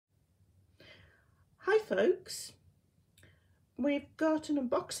Hi folks, we've got an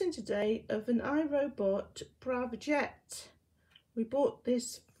unboxing today of an iRobot Braava Jet. We bought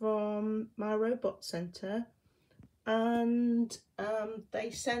this from my robot centre and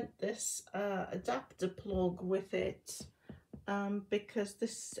they sent this adapter plug with it because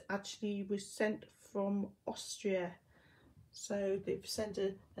this actually was sent from Austria. So they've sent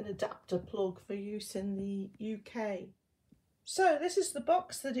an adapter plug for use in the UK. So this is the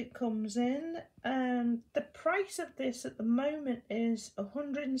box that it comes in. The price of this at the moment is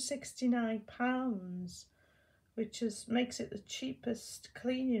 £169, which makes it the cheapest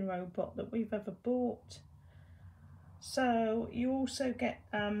cleaning robot that we've ever bought. So you also get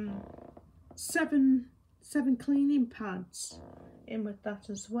seven cleaning pads in with that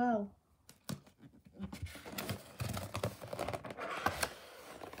as well.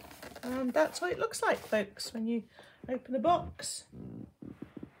 And that's what it looks like, folks, when you open the box.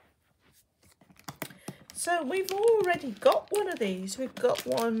 So we've already got one of these. We've got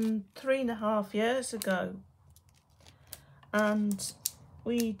one 3.5 years ago, and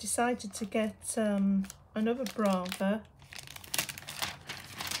we decided to get another Braava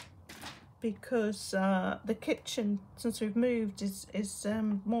because the kitchen, since we've moved, is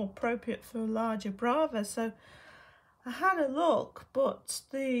more appropriate for a larger Braava. So I had a look, but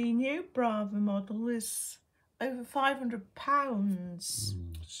the new Braava model is over £500.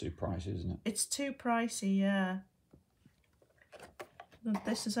 It's too pricey, isn't it? It's too pricey, yeah. And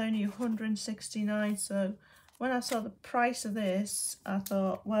this is only 169. So when I saw the price of this, I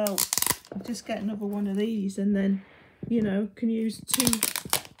thought, well, I'll just get another one of these, and then, you know, can use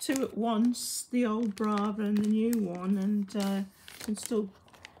two at once, the old Braava and the new one, and can still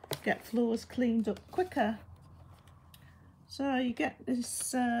get floors cleaned up quicker. So you get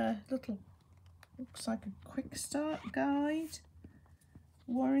this little, looks like a quick start guide,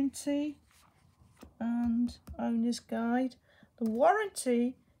 warranty and owner's guide. The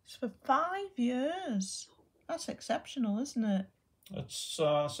warranty is for 5 years. That's exceptional, isn't it? It's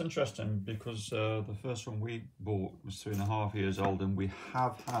interesting because the first one we bought was 3.5 years old, and we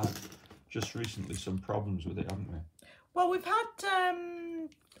have had just recently some problems with it, haven't we? Well, we've had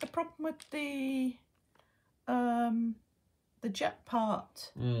a problem with the jet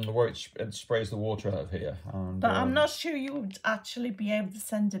part. Where it sprays the water out of here. And, but I'm not sure you would actually be able to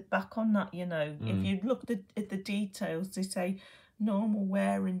send it back on that, you know. If you look at the details, they say normal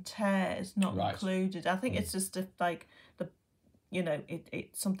wear and tear is not included. I think it's just if, like, you know,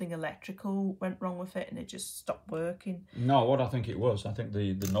 it something electrical went wrong with it and it just stopped working. No, what I think it was, I think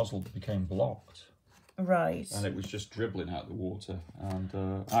the nozzle became blocked. Right. And it was just dribbling out the water. And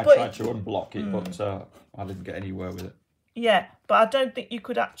I tried to unblock it, but I didn't get anywhere with it. Yeah, but I don't think you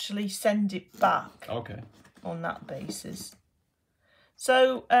could actually send it back. Okay. On that basis.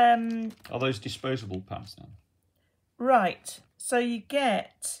 So are those disposable pads then? Right. So you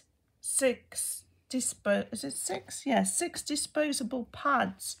get six disposable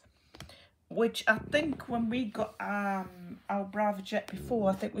pads, which I think when we got our Braava Jet before,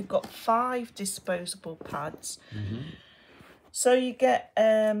 I think we got 5 disposable pads. So you get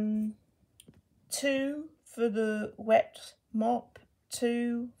 2 for the wet mop,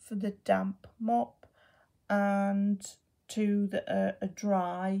 2 for the damp mop, and 2 that are a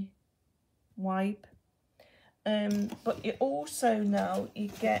dry wipe. But you also now you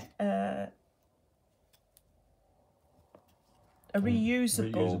get a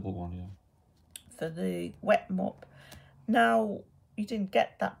reusable one, yeah, for the wet mop. Now you didn't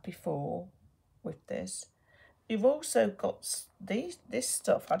get that before with this. You've also got this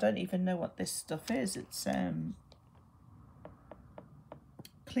stuff. I don't even know what this stuff is. It's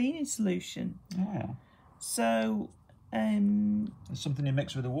cleaning solution. Oh, yeah. So it's something you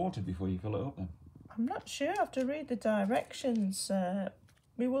mix with the water before you fill it up then? I'm not sure. I have to read the directions.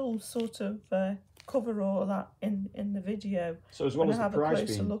 We will sort of cover all that in the video. So as well as the price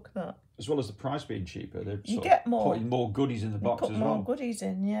being, look at that. As well as the price being cheaper, they're putting more goodies in the box as well. Put more goodies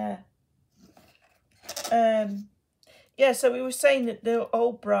in, yeah. Yeah, so we were saying that the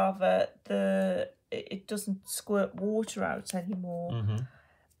old Braava, it doesn't squirt water out anymore.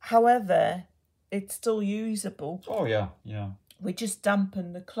 However, it's still usable. Oh yeah, yeah. We just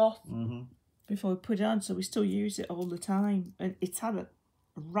dampen the cloth before we put it on, so we still use it all the time. And it's had a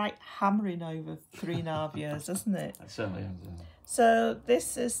right hammering over 3.5 years, hasn't it? It certainly has. So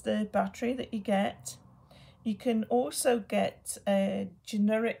this is the battery that you get. You can also get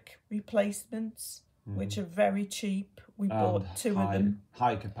generic replacements, which are very cheap. We bought 2 of them.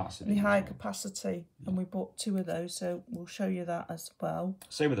 High capacity. High capacity, and we bought 2 of those, so we'll show you that as well.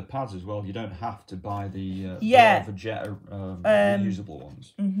 Same with the pads as well. You don't have to buy the Braava Jet reusable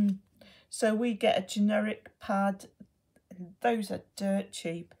ones. So we get a generic pad, and those are dirt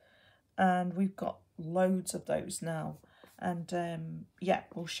cheap, and we've got loads of those now. And yeah,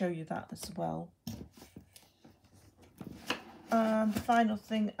 we'll show you that as well. And the final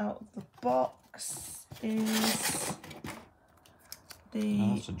thing out of the box is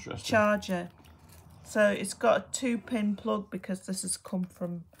the charger. So it's got a 2-pin plug because this has come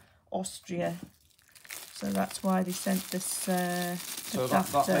from Austria. So that's why they sent this So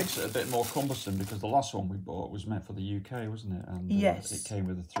that makes it a bit more cumbersome, because the last one we bought was meant for the UK, wasn't it? And yes, it came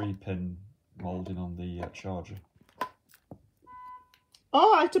with a 3-pin moulding on the charger.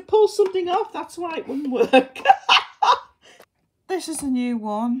 Oh, I had to pull something off, that's why it wouldn't work. This is a new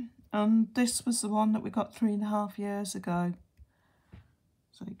one, and this was the one that we got 3.5 years ago.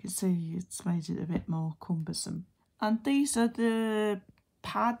 So you can see it's made it a bit more cumbersome. And these are the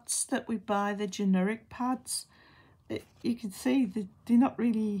pads that we buy, the generic pads. You can see they're not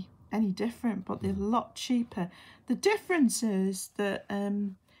really any different, but they're a lot cheaper. The difference is that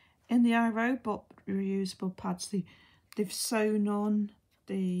in the iRobot reusable pads, they've sewn on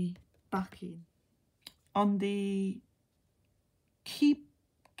the backing. On the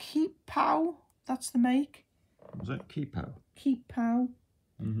KEEPOW, that's the make. Was it KEEPOW? KEEPOW.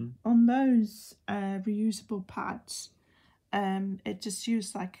 Mm-hmm. On those reusable pads, it just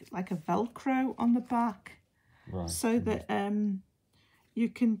used like a Velcro on the back, right, so that you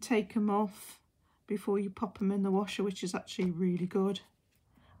can take them off before you pop them in the washer, which is actually really good.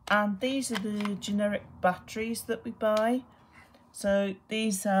 And these are the generic batteries that we buy. So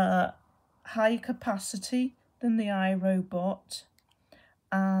these are higher capacity than the iRobot,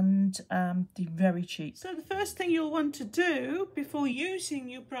 and they're very cheap. So the first thing you'll want to do before using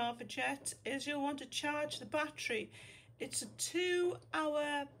your Braava Jet is you'll want to charge the battery. It's a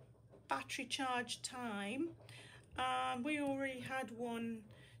 2-hour battery charge time, and we already had one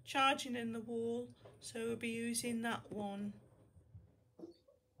charging in the wall, so we'll be using that one.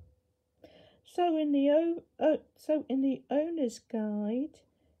 So in the owner's guide,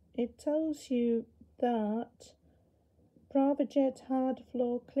 it tells you that Braava Jet hard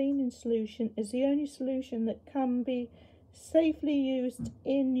floor cleaning solution is the only solution that can be safely used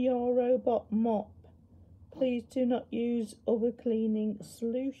in your robot mop. Please do not use other cleaning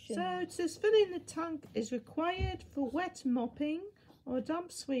solutions. So it says filling the tank is required for wet mopping or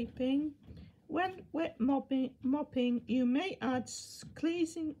damp sweeping. When wet mopping, you may add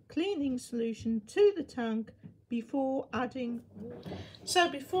cleaning solution to the tank before adding water. So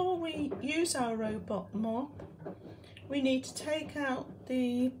before we use our robot mop, we need to take out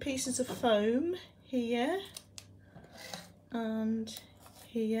the pieces of foam here and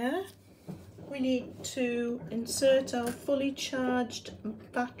here. We need to insert our fully charged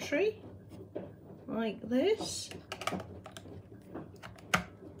battery like this.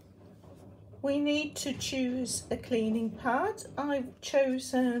 We need to choose a cleaning pad. I've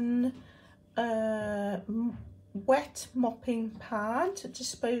chosen a wet mopping pad, a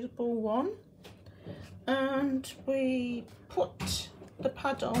disposable one. And we put the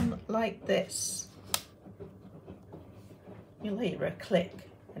pad on like this. You'll hear a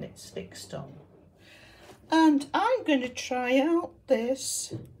click and it's fixed on. And I'm going to try out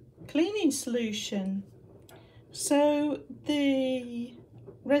this cleaning solution. So the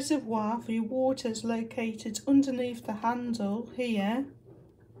reservoir for your water is located underneath the handle here.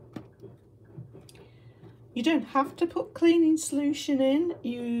 You don't have to put cleaning solution in,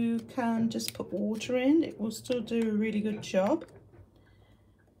 you can just put water in, it will still do a really good job.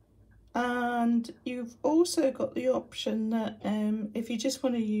 And you've also got the option that if you just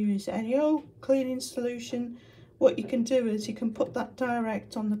want to use any old cleaning solution, what you can do is you can put that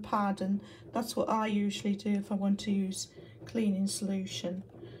direct on the pad, and that's what I usually do if I want to use cleaning solution.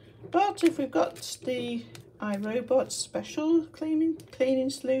 But if we've got the iRobot special cleaning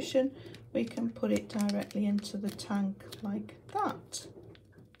solution, we can put it directly into the tank like that.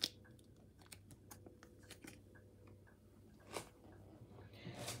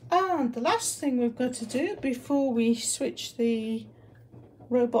 And the last thing we've got to do before we switch the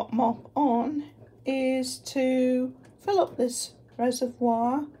robot mop on is to fill up this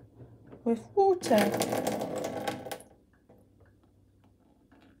reservoir with water.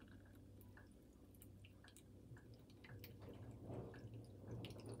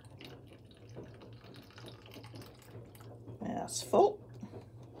 That's full.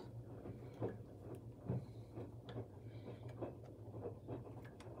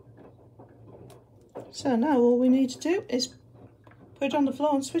 So now all we need to do is put it on the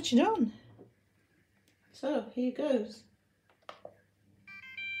floor and switch it on. So here goes.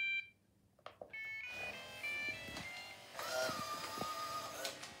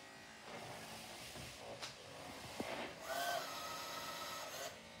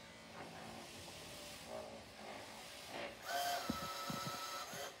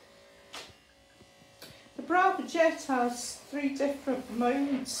 Jet has 3 different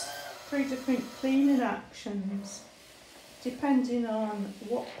modes, 3 different cleaning actions, depending on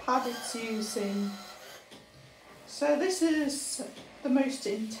what pad it's using. So this is the most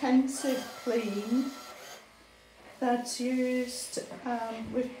intensive clean that's used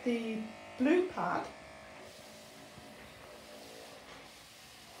with the blue pad.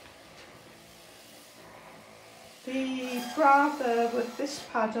 The Braava with this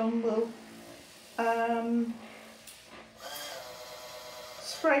pad on will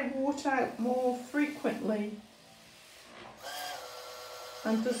spray water out more frequently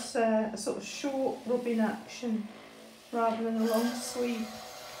and does a sort of short rubbing action rather than a long sweep.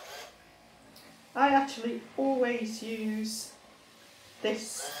 I actually always use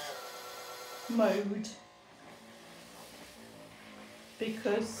this mode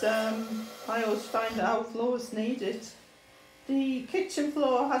because I always find that our floors need it. The kitchen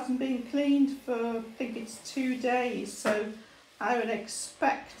floor hasn't been cleaned for, I think it's 2 days, so I would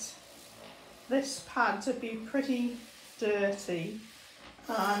expect this pad to be pretty dirty,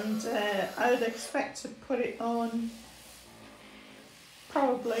 and I would expect to put it on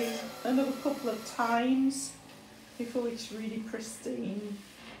probably another couple of times before it's really pristine.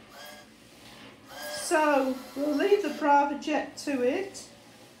 So we'll leave the Braava Jet to it,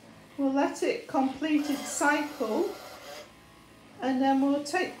 we'll let it complete its cycle, and then we'll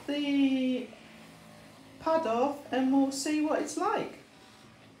take the pad off and we'll see what it's like.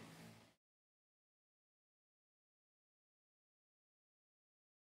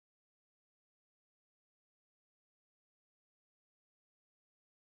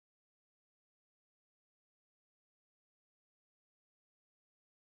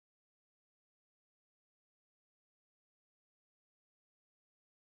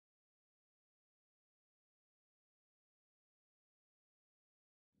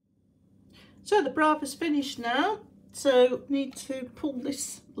 So the Braava's finished now, so need to pull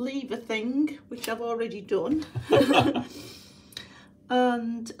this lever thing, which I've already done,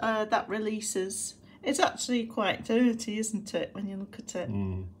 and that releases. It's actually quite dirty, isn't it, when you look at it?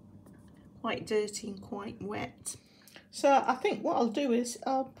 Quite dirty and quite wet. So I think what I'll do is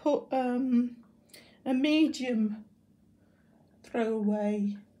I'll put a medium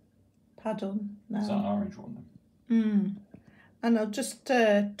throwaway pad on now. Is that orange one then? And I'll just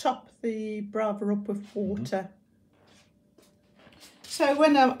top the Braava up with water. So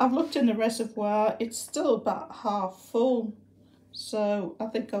when I've looked in the reservoir, it's still about half full. So I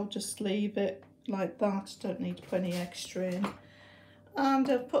think I'll just leave it like that. Don't need to put any extra in. And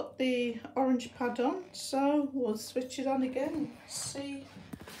I've put the orange pad on, so we'll switch it on again and see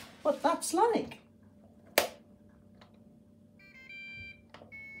what that's like.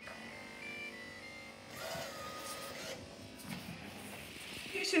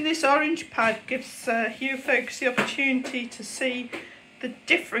 Using this orange pad gives you folks the opportunity to see the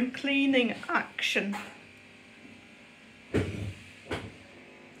different cleaning action.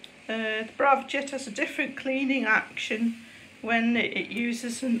 The Braava Jet has a different cleaning action when it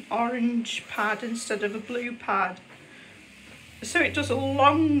uses an orange pad instead of a blue pad. So it does a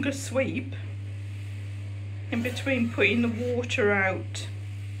longer sweep in between putting the water out.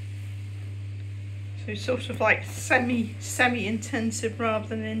 So sort of like semi-intensive rather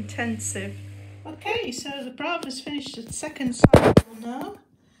than intensive. Okay, so the Braava's finished its second cycle now,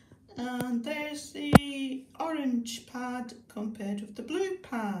 and there's the orange pad compared with the blue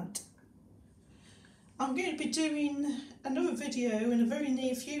pad. I'm going to be doing another video in the very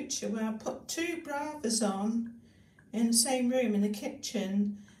near future where I put 2 Braavas on in the same room in the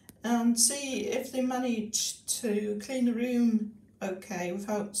kitchen and see if they manage to clean the room okay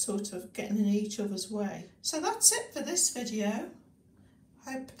without sort of getting in each other's way. So that's it for this video.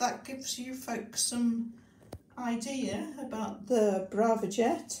 Hope that gives you folks some idea about the Braava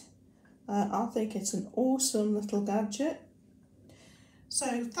Jet. I think it's an awesome little gadget.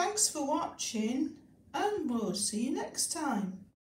 So thanks for watching, and we'll see you next time.